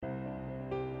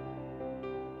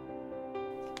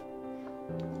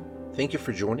Thank you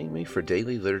for joining me for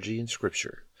Daily Liturgy and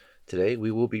Scripture. Today we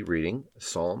will be reading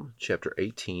Psalm chapter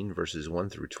 18, verses 1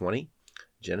 through 20,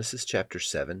 Genesis chapter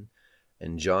 7,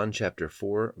 and John chapter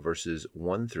 4, verses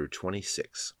 1 through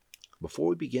 26. Before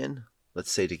we begin,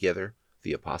 let's say together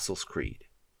the Apostles' Creed.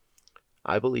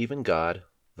 I believe in God,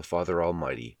 the Father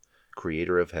Almighty,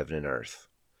 creator of heaven and earth.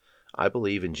 I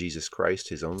believe in Jesus Christ,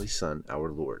 his only Son,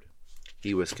 our Lord.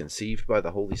 He was conceived by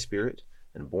the Holy Spirit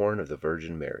and born of the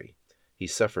Virgin Mary. He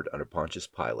suffered under Pontius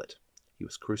Pilate. He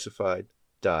was crucified,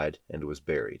 died, and was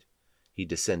buried. He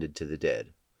descended to the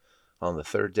dead. On the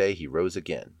third day he rose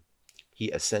again.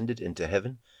 He ascended into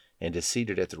heaven and is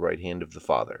seated at the right hand of the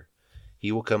Father.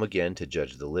 He will come again to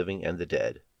judge the living and the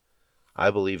dead. I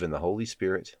believe in the Holy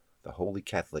Spirit, the Holy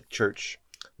Catholic Church,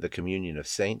 the communion of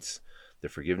saints, the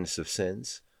forgiveness of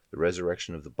sins, the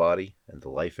resurrection of the body, and the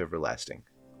life everlasting.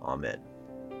 Amen.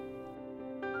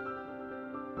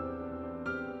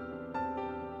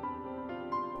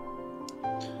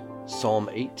 Psalm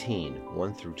 18,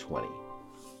 1 through 20.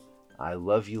 I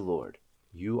love you, Lord.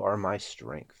 You are my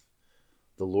strength.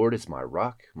 The Lord is my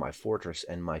rock, my fortress,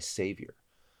 and my Savior.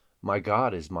 My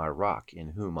God is my rock, in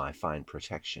whom I find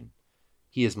protection.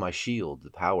 He is my shield,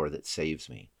 the power that saves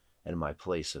me, and my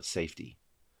place of safety.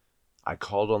 I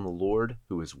called on the Lord,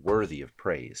 who is worthy of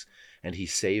praise, and he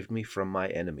saved me from my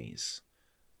enemies.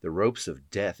 The ropes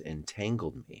of death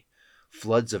entangled me.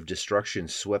 Floods of destruction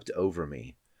swept over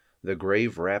me. The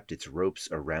grave wrapped its ropes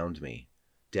around me.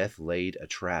 Death laid a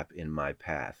trap in my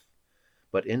path.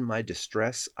 But in my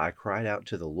distress I cried out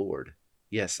to the Lord.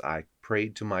 Yes, I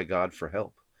prayed to my God for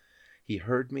help. He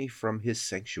heard me from his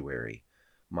sanctuary.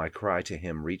 My cry to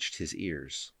him reached his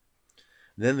ears.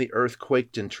 Then the earth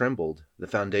quaked and trembled. The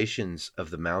foundations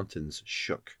of the mountains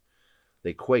shook.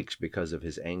 They quaked because of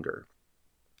his anger.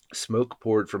 Smoke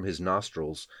poured from his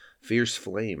nostrils. Fierce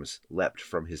flames leapt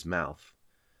from his mouth.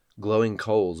 Glowing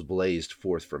coals blazed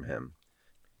forth from him.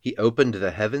 He opened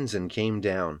the heavens and came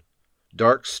down.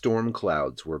 Dark storm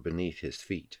clouds were beneath his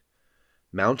feet.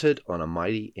 Mounted on a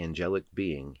mighty angelic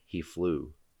being, he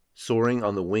flew. Soaring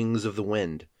on the wings of the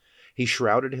wind, he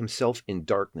shrouded himself in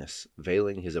darkness,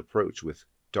 veiling his approach with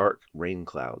dark rain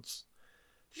clouds.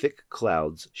 Thick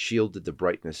clouds shielded the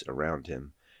brightness around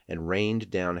him, and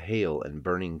rained down hail and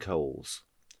burning coals.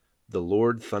 The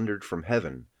Lord thundered from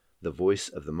heaven. The voice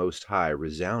of the Most High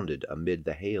resounded amid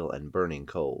the hail and burning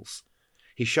coals.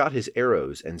 He shot his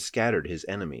arrows and scattered his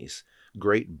enemies.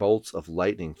 Great bolts of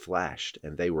lightning flashed,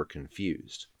 and they were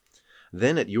confused.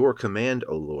 Then at your command,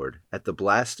 O Lord, at the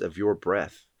blast of your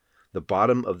breath, the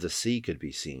bottom of the sea could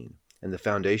be seen, and the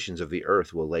foundations of the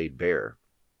earth were laid bare.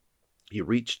 He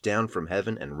reached down from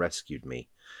heaven and rescued me.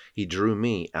 He drew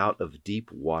me out of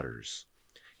deep waters.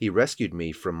 He rescued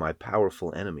me from my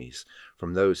powerful enemies,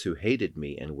 from those who hated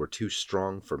me and were too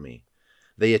strong for me.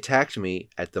 They attacked me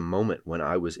at the moment when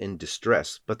I was in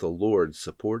distress, but the Lord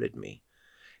supported me.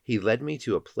 He led me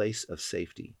to a place of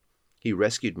safety. He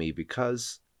rescued me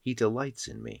because he delights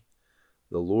in me.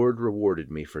 The Lord rewarded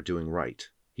me for doing right.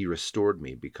 He restored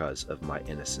me because of my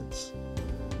innocence.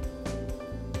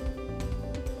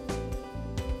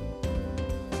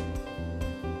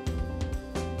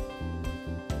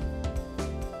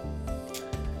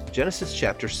 Genesis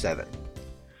chapter 7.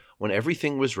 When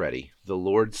everything was ready, the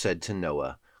Lord said to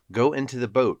Noah, "Go into the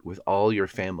boat with all your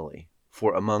family,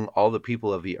 for among all the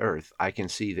people of the earth I can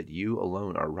see that you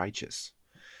alone are righteous.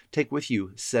 Take with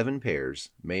you 7 pairs,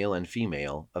 male and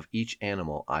female, of each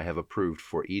animal I have approved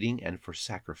for eating and for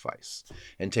sacrifice,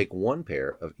 and take 1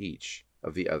 pair of each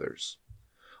of the others.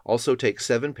 Also take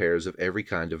 7 pairs of every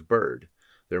kind of bird.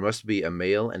 There must be a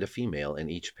male and a female in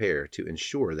each pair to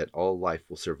ensure that all life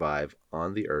will survive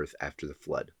on the earth after the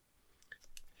flood.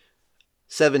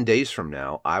 7 days from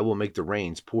now, I will make the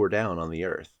rains pour down on the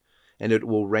earth, and it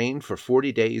will rain for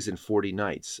 40 days and 40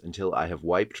 nights until I have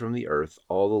wiped from the earth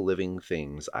all the living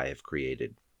things I have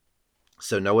created."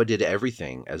 So Noah did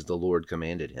everything as the Lord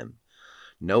commanded him.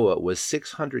 Noah was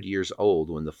 600 years old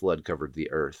when the flood covered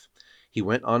the earth. He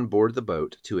went on board the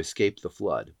boat to escape the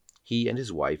flood, he and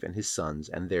his wife and his sons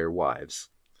and their wives.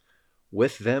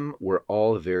 With them were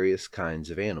all various kinds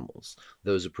of animals,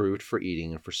 those approved for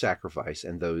eating and for sacrifice,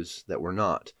 and those that were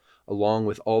not, along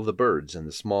with all the birds and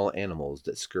the small animals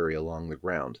that scurry along the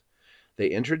ground. They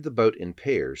entered the boat in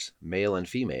pairs, male and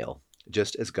female,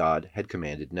 just as God had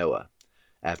commanded Noah.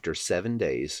 After 7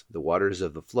 days, the waters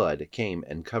of the flood came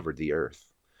and covered the earth.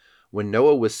 When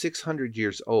Noah was 600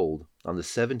 years old, on the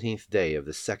 17th day of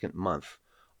the 2nd month,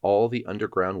 all the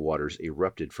underground waters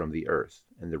erupted from the earth,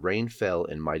 and the rain fell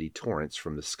in mighty torrents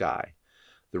from the sky.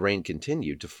 The rain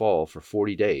continued to fall for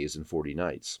 40 days and 40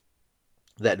 nights.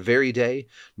 That very day,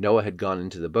 Noah had gone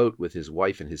into the boat with his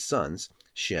wife and his sons,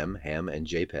 Shem, Ham, and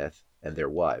Japheth, and their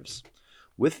wives.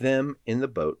 With them in the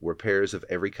boat were pairs of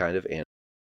every kind of animal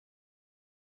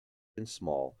and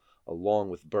small, along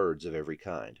with birds of every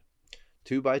kind.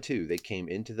 Two by two they came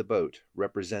into the boat,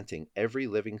 representing every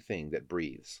living thing that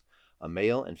breathes. A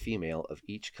male and female of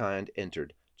each kind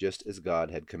entered, just as God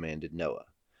had commanded Noah.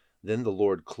 Then the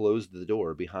Lord closed the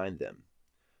door behind them.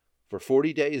 For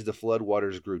 40 days the flood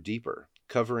waters grew deeper,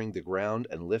 covering the ground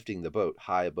and lifting the boat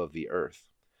high above the earth.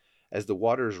 As the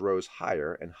waters rose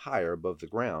higher and higher above the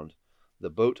ground, the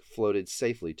boat floated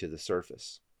safely to the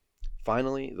surface.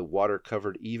 Finally, the water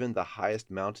covered even the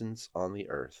highest mountains on the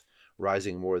earth,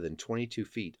 rising more than 22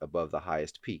 feet above the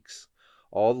highest peaks.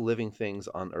 All the living things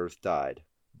on earth died: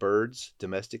 birds,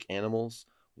 domestic animals,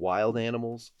 wild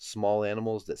animals, small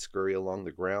animals that scurry along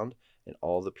the ground, and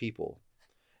all the people.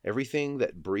 Everything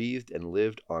that breathed and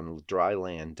lived on dry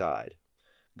land died.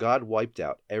 God wiped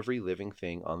out every living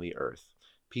thing on the earth: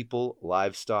 people,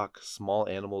 livestock, small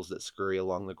animals that scurry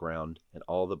along the ground, and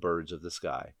all the birds of the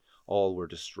sky. All were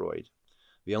destroyed.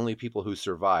 The only people who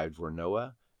survived were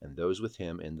Noah and those with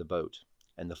him in the boat,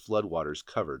 and the flood waters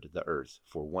covered the earth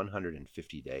for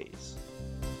 150 days.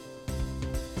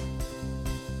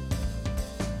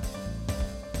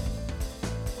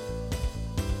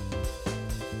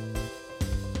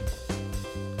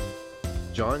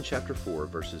 John chapter 4,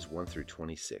 verses 1 through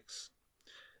 26.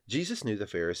 Jesus knew the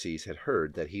Pharisees had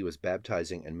heard that he was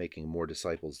baptizing and making more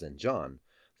disciples than John,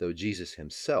 though Jesus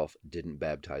himself didn't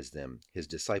baptize them, his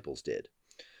disciples did.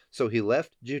 So he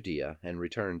left Judea and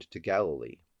returned to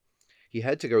Galilee. He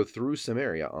had to go through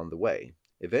Samaria on the way.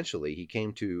 Eventually he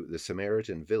came to the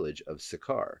Samaritan village of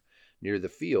Sychar, near the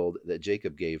field that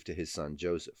Jacob gave to his son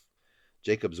Joseph.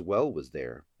 Jacob's well was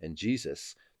there, and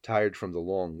Jesus, tired from the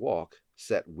long walk,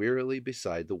 sat wearily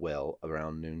beside the well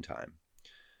around noontime.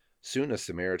 Soon a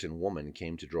Samaritan woman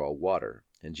came to draw water,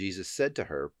 and Jesus said to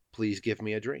her, "Please give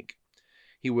me a drink."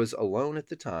 He was alone at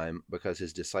the time because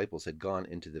his disciples had gone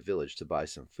into the village to buy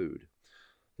some food.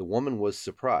 The woman was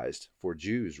surprised, for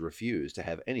Jews refused to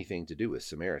have anything to do with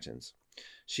Samaritans.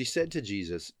 She said to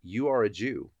Jesus, "You are a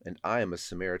Jew, and I am a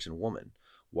Samaritan woman.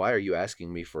 Why are you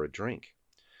asking me for a drink?"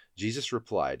 Jesus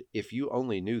replied, "If you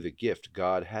only knew the gift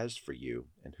God has for you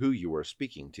and who you are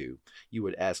speaking to, you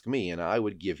would ask me, and I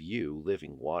would give you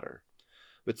living water."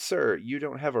 "But, sir, you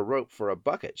don't have a rope for a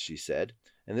bucket," she said,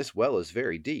 "and this well is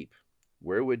very deep.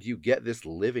 Where would you get this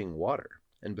living water?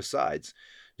 And besides,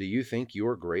 do you think you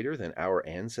are greater than our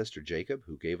ancestor Jacob,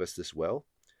 who gave us this well?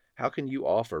 How can you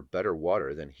offer better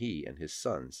water than he and his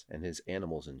sons and his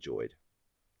animals enjoyed?"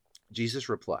 Jesus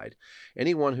replied,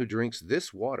 "Anyone who drinks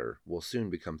this water will soon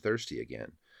become thirsty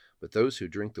again, but those who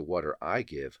drink the water I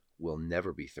give will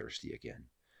never be thirsty again.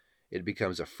 It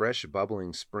becomes a fresh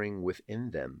bubbling spring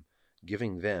within them,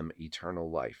 giving them eternal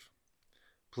life."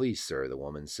 "Please, sir," the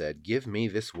woman said, "give me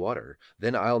this water.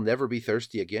 Then I'll never be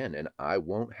thirsty again, and I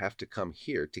won't have to come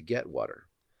here to get water."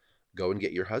 "Go and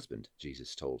get your husband,"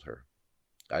 Jesus told her.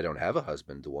 "I don't have a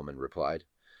husband," the woman replied.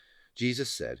 Jesus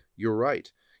said, "You're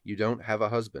right. You don't have a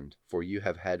husband, for you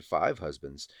have had 5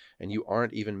 husbands, and you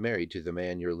aren't even married to the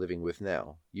man you're living with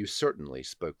now. You certainly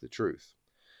spoke the truth."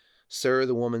 "Sir,"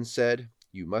 the woman said,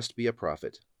 "you must be a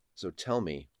prophet. So tell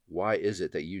me, why is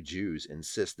it that you Jews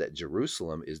insist that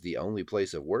Jerusalem is the only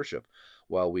place of worship,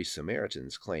 while we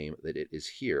Samaritans claim that it is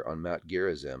here on Mount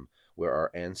Gerizim where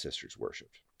our ancestors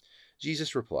worshipped?"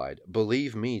 Jesus replied,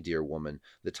 "Believe me, dear woman,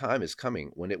 the time is coming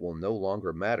when it will no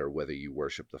longer matter whether you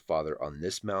worship the Father on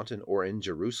this mountain or in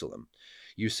Jerusalem.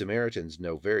 You Samaritans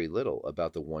know very little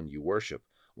about the one you worship,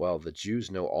 while the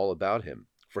Jews know all about him,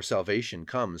 for salvation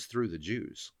comes through the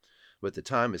Jews. But the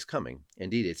time is coming,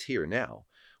 indeed it's here now,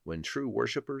 when true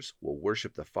worshippers will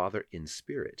worship the Father in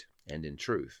spirit and in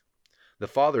truth. The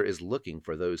Father is looking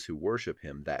for those who worship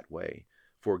him that way,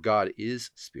 for God is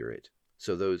spirit.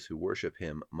 So those who worship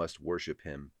him must worship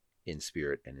him in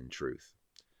spirit and in truth."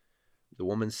 The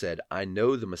woman said, "I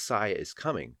know the Messiah is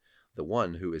coming, the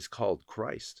one who is called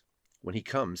Christ. When he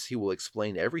comes, he will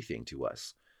explain everything to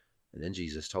us." And then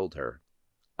Jesus told her,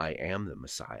 "I am the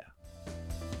Messiah."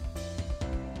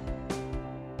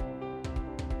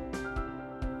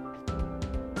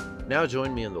 Now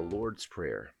join me in the Lord's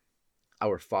Prayer.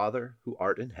 Our Father, who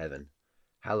art in heaven,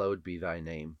 hallowed be thy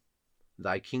name.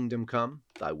 Thy kingdom come,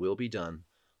 thy will be done,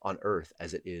 on earth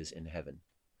as it is in heaven.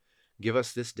 Give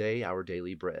us this day our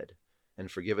daily bread,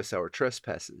 and forgive us our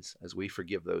trespasses, as we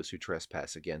forgive those who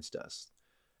trespass against us.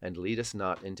 And lead us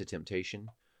not into temptation,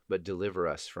 but deliver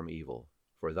us from evil.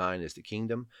 For thine is the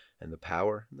kingdom, and the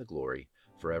power, and the glory,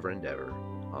 forever and ever.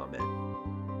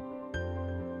 Amen.